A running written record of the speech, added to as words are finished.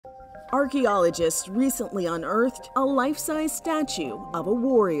Archaeologists recently unearthed a life-size statue of a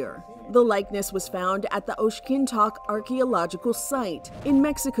warrior. The likeness was found at the Oxkintok archaeological site in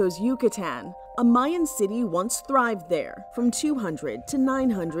Mexico's Yucatan. A Mayan city once thrived there, from 200 to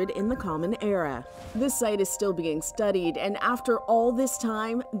 900 in the Common Era. This site is still being studied, and after all this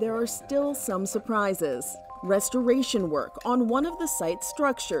time, there are still some surprises. Restoration work on one of the site's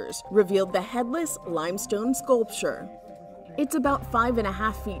structures revealed the headless limestone sculpture. It's about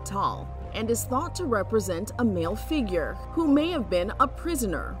 5.5 feet tall and is thought to represent a male figure who may have been a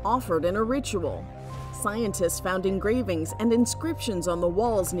prisoner offered in a ritual. Scientists found engravings and inscriptions on the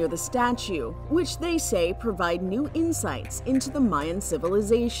walls near the statue, which they say provide new insights into the Mayan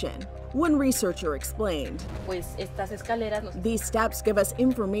civilization. One researcher explained, "These steps give us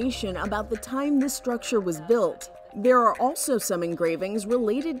information about the time this structure was built. There are also some engravings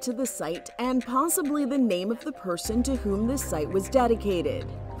related to the site and possibly the name of the person to whom this site was dedicated.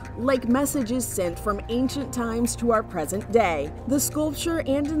 Like messages sent from ancient times to our present day, the sculpture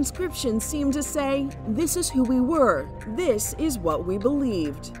and inscription seem to say, 'This is who we were. This is what we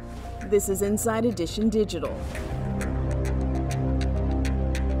believed.'" This is Inside Edition Digital.